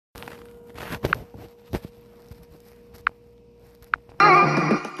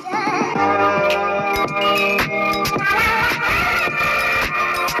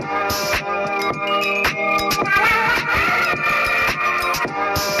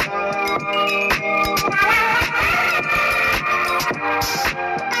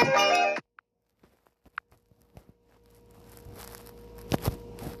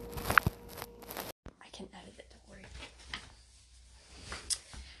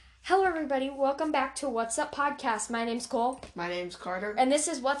everybody? Welcome back to What's Up Podcast. My name's Cole. My name's Carter. And this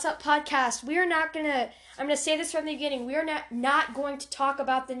is What's Up Podcast. I'm going to say this from the beginning. We are not going to talk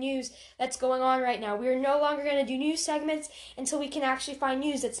about the news that's going on right now. We are no longer going to do news segments until we can actually find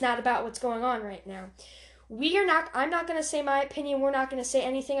news that's not about what's going on right now. I'm not going to say my opinion. We're not going to say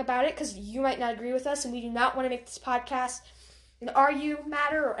anything about it because you might not agree with us, and we do not want to make this podcast an argue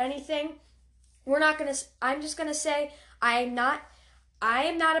matter or anything. I'm just going to say I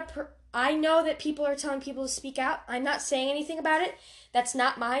know that people are telling people to speak out. I'm not saying anything about it. That's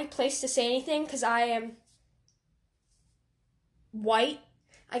not my place to say anything because I am white,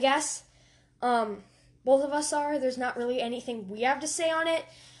 I guess. Both of us are. There's not really anything we have to say on it,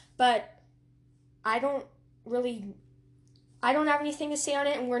 but I don't have anything to say on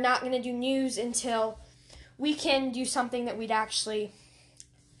it, and we're not going to do news until we can do something that we'd actually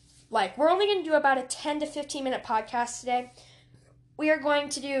like. We're only going to do about a 10 to 15 minute podcast today.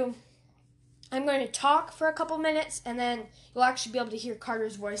 I'm going to talk for a couple minutes, and then you'll actually be able to hear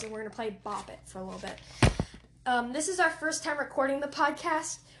Carter's voice, and we're going to play Bop It for a little bit. This is our first time recording the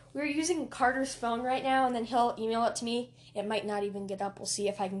podcast. We're using Carter's phone right now, and then he'll email it to me. It might not even get up. We'll see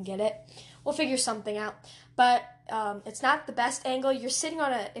if I can get it. We'll figure something out. But it's not the best angle.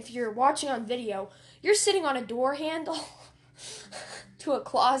 If you're watching on video, you're sitting on a door handle to a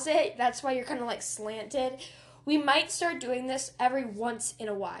closet. That's why you're kind of like slanted. We might start doing this every once in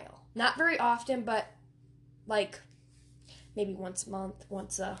a while. Not very often, but like maybe once a month, when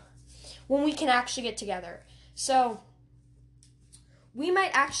we can actually get together. So we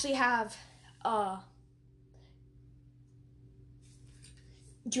might actually have do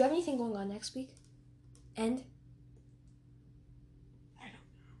you have anything going on next week? I don't know.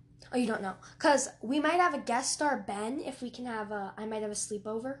 Oh, you don't know? Because we might have a guest star, Ben, if we can I might have a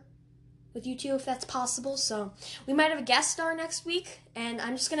sleepover with you two if that's possible. So we might have a guest star next week, and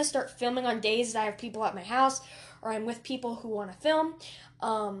I'm just going to start filming on days that I have people at my house or I'm with people who want to film.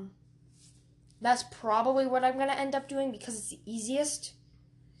 That's probably what I'm going to end up doing because it's the easiest,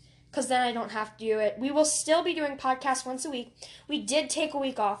 because then I don't have to do it. We will still be doing podcasts once a week. We did take a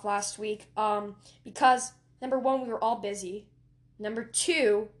week off last week because, number one, we were all busy. Number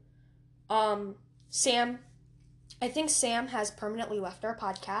two, I think Sam has permanently left our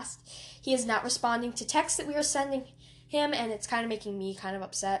podcast. He is not responding to texts that we are sending him, and it's kind of making me kind of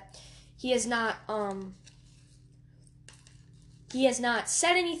upset. He has not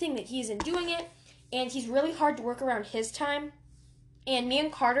said anything that he isn't doing it, and he's really hard to work around his time. And me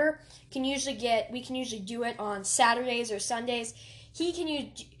and Carter we can usually do it on Saturdays or Sundays. He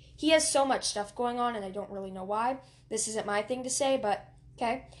has so much stuff going on, and I don't really know why. This isn't my thing to say, but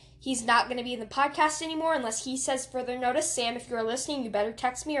okay. He's not going to be in the podcast anymore unless he says further notice. Sam, if you're listening, you better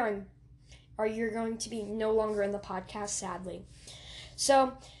text me or you're going to be no longer in the podcast, sadly.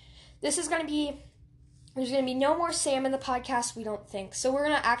 So there's going to be no more Sam in the podcast, we don't think. So we're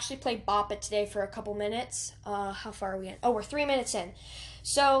going to actually play Bop It today for a couple minutes. How far are we in? Oh, we're 3 minutes in.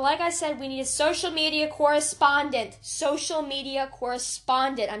 So like I said, we need a social media correspondent.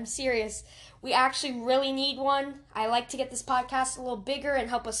 I'm serious. We actually really need one. I like to get this podcast a little bigger and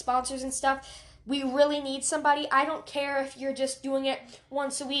help with sponsors and stuff. We really need somebody. I don't care if you're just doing it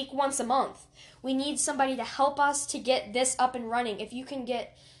once a week, once a month. We need somebody to help us to get this up and running. If you can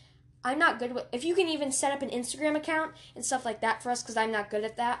even set up an Instagram account and stuff like that for us, because I'm not good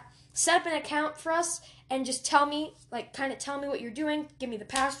at that. Set up an account for us and just tell me what you're doing. Give me the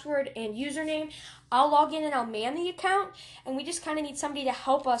password and username. I'll log in and I'll man the account, and we just kind of need somebody to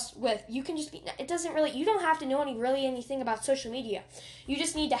help us with. You don't have to know anything about social media. You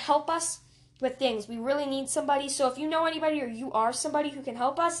just need to help us with things. We really need somebody. So if you know anybody or you are somebody who can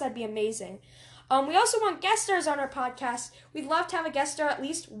help us, that'd be amazing. We also want guest stars on our podcast. We'd love to have a guest star at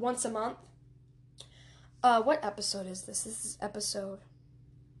least once a month. What episode is this? This is episode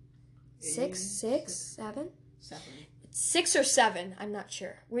 7? 6 or 7, I'm not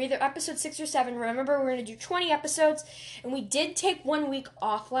sure. We're either episode 6 or 7. Remember, we're going to do 20 episodes, and we did take 1 week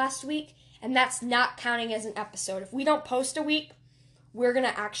off last week, and that's not counting as an episode. If we don't post a week, we're going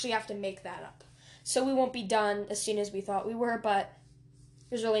to actually have to make that up. So we won't be done as soon as we thought we were, but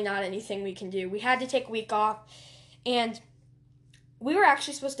there's really not anything we can do. We had to take a week off, and we were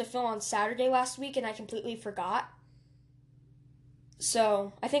actually supposed to film on Saturday last week, and I completely forgot.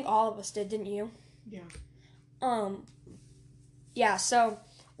 So I think all of us did, didn't you? Yeah. Yeah, so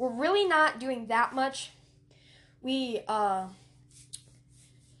we're really not doing that much. We're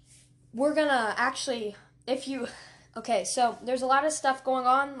gonna actually, Okay, so there's a lot of stuff going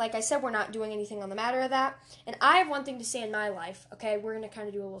on. Like I said, we're not doing anything on the matter of that. And I have one thing to say in my life, okay? We're going to kind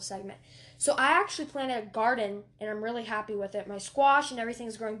of do a little segment. So I actually planted a garden, and I'm really happy with it. My squash and everything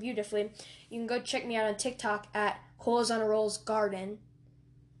is growing beautifully. You can go check me out on TikTok at Colas on a Roll's Garden.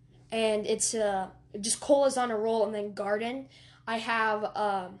 And it's just Colas on a Roll and then garden. I have,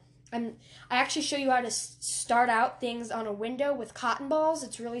 I actually show you how to start out things on a window with cotton balls.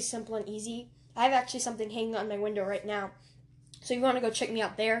 It's really simple and easy. I have actually something hanging on my window right now. So if you want to go check me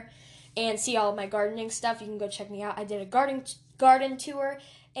out there and see all of my gardening stuff, you can go check me out. I did a garden tour,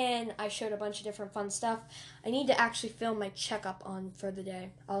 and I showed a bunch of different fun stuff. I need to actually film my checkup on for the day.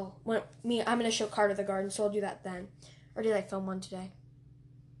 I'm going to show Carter the garden, so I'll do that then. Or did I film one today?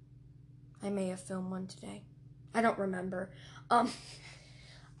 I may have filmed one today. I don't remember.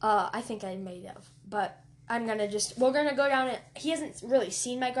 I think I may have, but we're gonna go down it. He hasn't really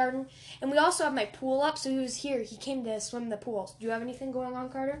seen my garden, and we also have my pool up, so he was here. He came to swim in the pool. Do you have anything going on,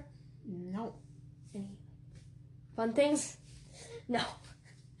 Carter? No. Any fun things? No.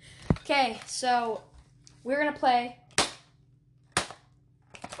 Okay, so we're gonna play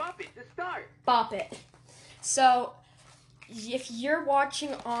Bop It to start. Bop It. So if you're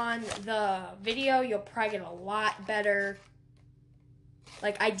watching on the video, you'll probably get a lot better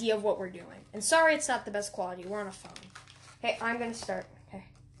idea of what we're doing. And sorry it's not the best quality. We're on a phone. Okay, I'm gonna start. Okay.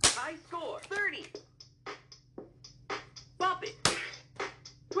 High score, 30. Bop it.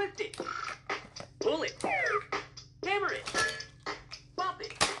 Twist it. Pull it. Hammer it. Bop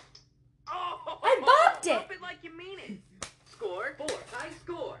it. Oh! I bopped it! Bop it like you mean it. Score, 4. High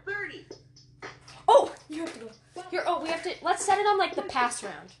score, 30. Oh, you have to go. Here, we have to, let's set it on the pass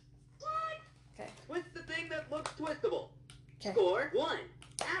round. What? Okay. Twist the thing that looks twistable. Okay. Score, 1.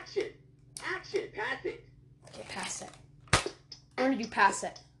 Action. Action. Pass it. Okay, pass it. We're gonna do pass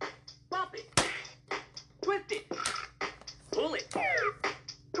it. Bop it. Twist it. Pull it.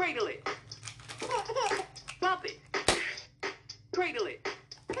 Cradle it. Bop it. Cradle it.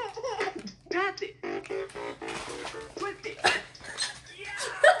 Pass it. Twist it. Yeah!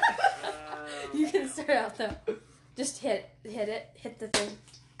 You can start out though. Just hit the thing.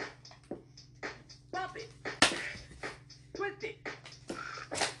 Bop it. Twist it.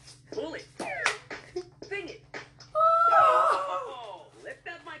 Pull it. Sing it. Oh! Lift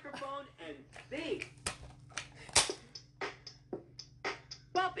that microphone and sing.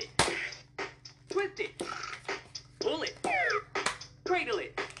 Bop it. Twist it. Pull it. Cradle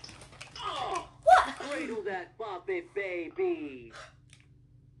it. Oh! What? Cradle that bop it, baby.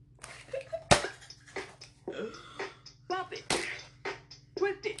 Bop it.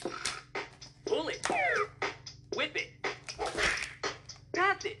 Twist it. Pull it. Whip it.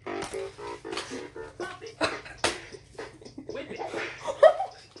 Pass it. Bop it. Whip it.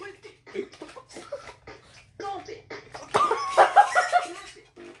 Twist it. Salt it. Toss it.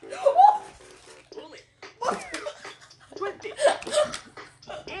 Pull it. Twist it.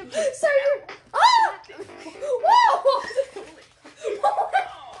 Amp it. Sorry, Pass it. Whoa! Pull it.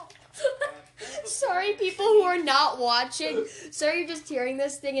 Oh! Sorry, people who are not watching. Sorry, you're just hearing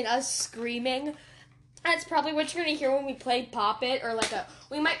this thing and us screaming. That's probably what you're gonna hear when we play Pop It, or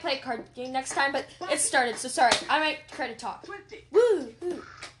we might play a card game next time, but it started, so sorry. I might try to talk. Twist it. Woo! Woo.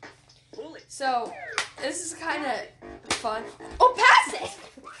 Pull it. So, this is kind of fun. Oh, pass it!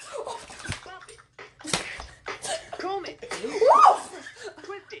 Bop it. Comb it. Woo!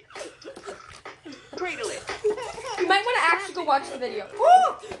 Twist it. Cradle it. You might want to actually go watch the video.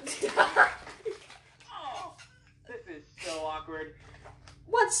 Woo! Oh, this is so awkward.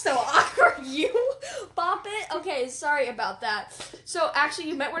 What's so awkward? You bop it? Okay, sorry about that. So actually,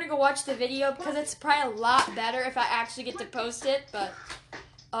 you might want to go watch the video because it's probably a lot better if I actually get to post it. But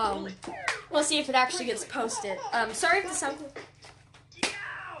we'll see if it actually gets posted. Sorry if the sound.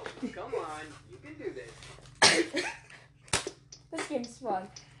 Yow! Come on, you can do this. This game's fun.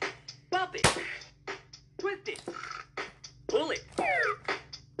 Bop it. Twist it. Pull it.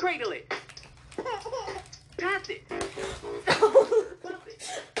 Cradle it. Pass it. Bop it.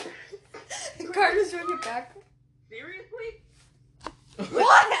 Carter's doing it back. Seriously?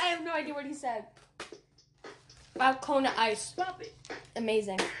 What? I have no idea what he said. Wow, Kona Ice. Bop it.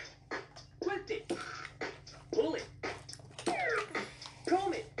 Amazing. Twist it. Pull it.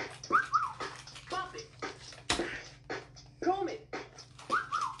 Comb it. Bop it. Comb it.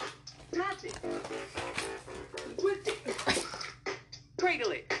 Pass it. Twist it.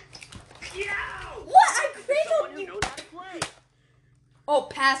 Cradle it. Yow! What? I Someone cradled who you. knows how to play. Oh,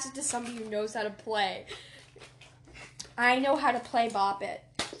 pass it to somebody who knows how to play. I know how to play Bop It.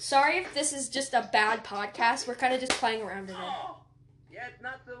 Sorry if this is just a bad podcast. We're kind of just playing around in it. Oh, yeah, it's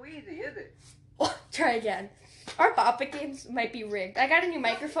not so easy, is it? Try again. Our Bop It games might be rigged. I got a new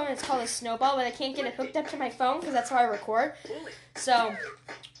microphone. It's called a Snowball, but I can't get it hooked up to my phone because that's how I record. So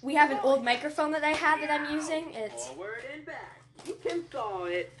we have an old microphone that I had that I'm using. It's Forward and back. You can saw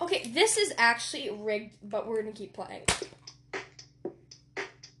it. okay. This is actually rigged, but we're gonna keep playing.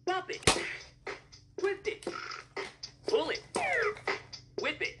 Pop it. Twist it. Pull it.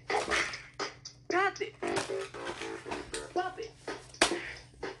 Whip it. Pass it. Pop it.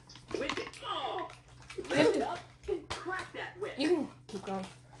 Whip it. Oh! Lift it up and crack that whip. You can keep going.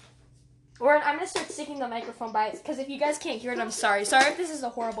 Or I'm gonna start sticking the microphone by it because if you guys can't hear it, I'm sorry. Sorry if this is a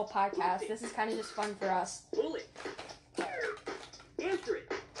horrible podcast. This is kind of just fun for us. Pull it. Answer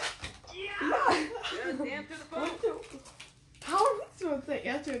it. Yeah! Just answer the phone. How are we supposed to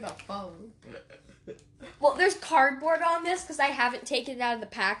answer the phone? Well, there's cardboard on this because I haven't taken it out of the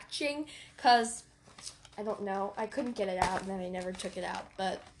packaging because I don't know. I couldn't get it out and then I never took it out,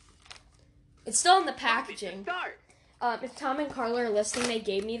 but it's still in the packaging. Start. If Tom and Carla are listening, they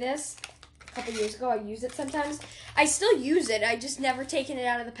gave me this a couple years ago. I use it sometimes. I still use it. I just never taken it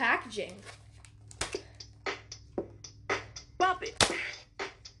out of the packaging. Pop it.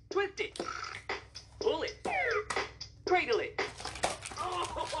 Twist it. Pull it. Cradle it.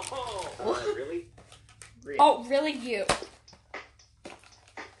 Oh, really? Oh, really, you?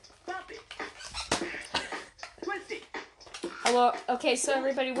 Pop it. Twist it. Hello. Okay, so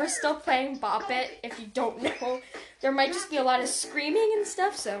everybody, we're still playing Bop It. If you don't know, there might just be a lot of screaming and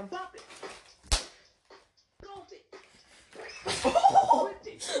stuff. So. Pop it. Golf it. Twist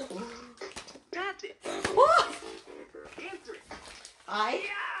it. Pass it. Answer it.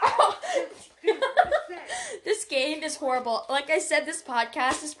 This game is horrible. Like I said, this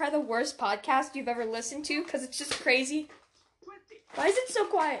podcast is probably the worst podcast you've ever listened to because it's just crazy. Why is it so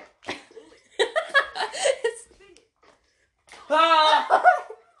quiet? It's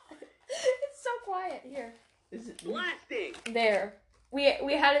so quiet here. Is it Blasting. There. We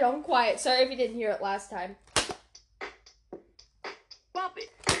had it on quiet. Sorry if you didn't hear it last time. Pop it.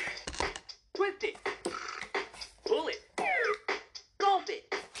 Twist it. Pull it. Golf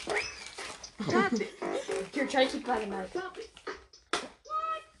it. Pass it. Here, try to keep by the mic. Pop it.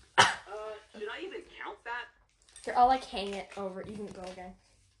 What? Should I even count that? Here, I'll like hang it over. You can go again.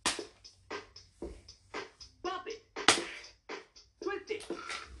 Pop it. Twist it.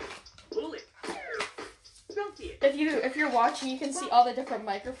 Pull it. Filthy it. If you're watching, you can see all the different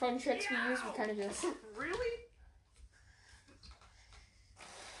microphone tricks we use. We kind of just. Really?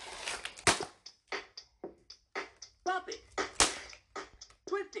 Pop it.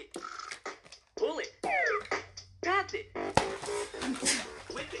 Twist it. Pull it. Pass it.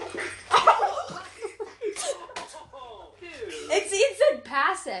 Whip it. Oh, dude. It said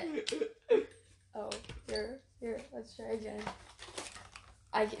pass it. Oh, here. Let's try again.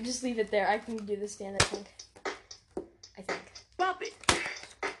 I can just leave it there. I can do the stand. I think. Pop it.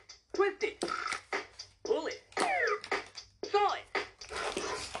 Twist it. Pull it. Saw it.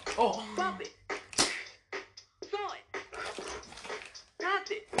 Oh. Pop it. Saw it.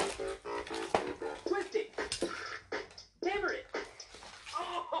 Pass it. Twist it. Hammer it.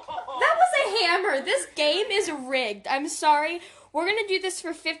 Oh. That was a hammer. This game is rigged. I'm sorry. We're going to do this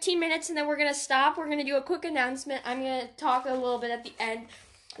for 15 minutes and then we're going to stop. We're going to do a quick announcement. I'm going to talk a little bit at the end.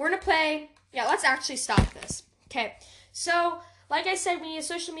 We're going to play. Yeah, let's actually stop this. Okay. So, like I said, we need a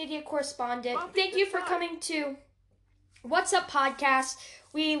social media correspondent. Thank you for coming to What's Up Podcast.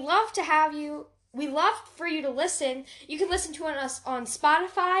 We love to have you. We love for you to listen. You can listen to us on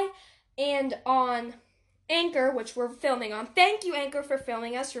Spotify and on Anchor, which we're filming on. Thank you, Anchor, for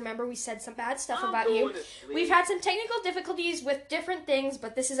filming us. Remember, we said some bad stuff about you. We've had some technical difficulties with different things,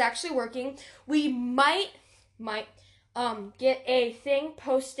 but this is actually working. We might get a thing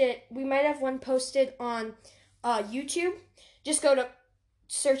posted. We might have one posted on YouTube. Just go to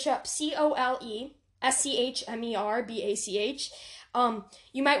search up COLESCHMERBACH.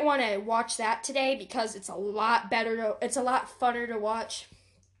 You might want to watch that today because it's a lot better it's a lot funner to watch.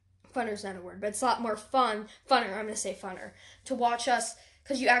 Funner's not a word, but it's a lot more funner, I'm going to say funner, to watch us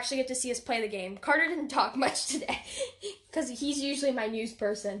because you actually get to see us play the game. Carter didn't talk much today because he's usually my news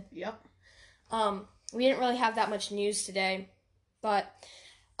person. Yep. We didn't really have that much news today, but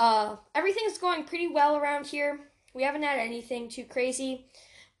everything's going pretty well around here. We haven't had anything too crazy.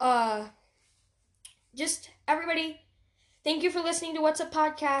 Just everybody, thank you for listening to What's Up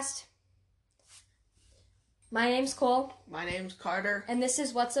Podcast. My name's Cole. My name's Carter. And this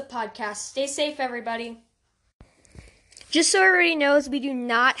is What's Up Podcast. Stay safe, everybody. Just so everybody knows, we do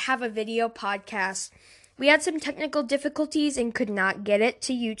not have a video podcast. We had some technical difficulties and could not get it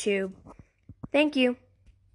to YouTube. Thank you.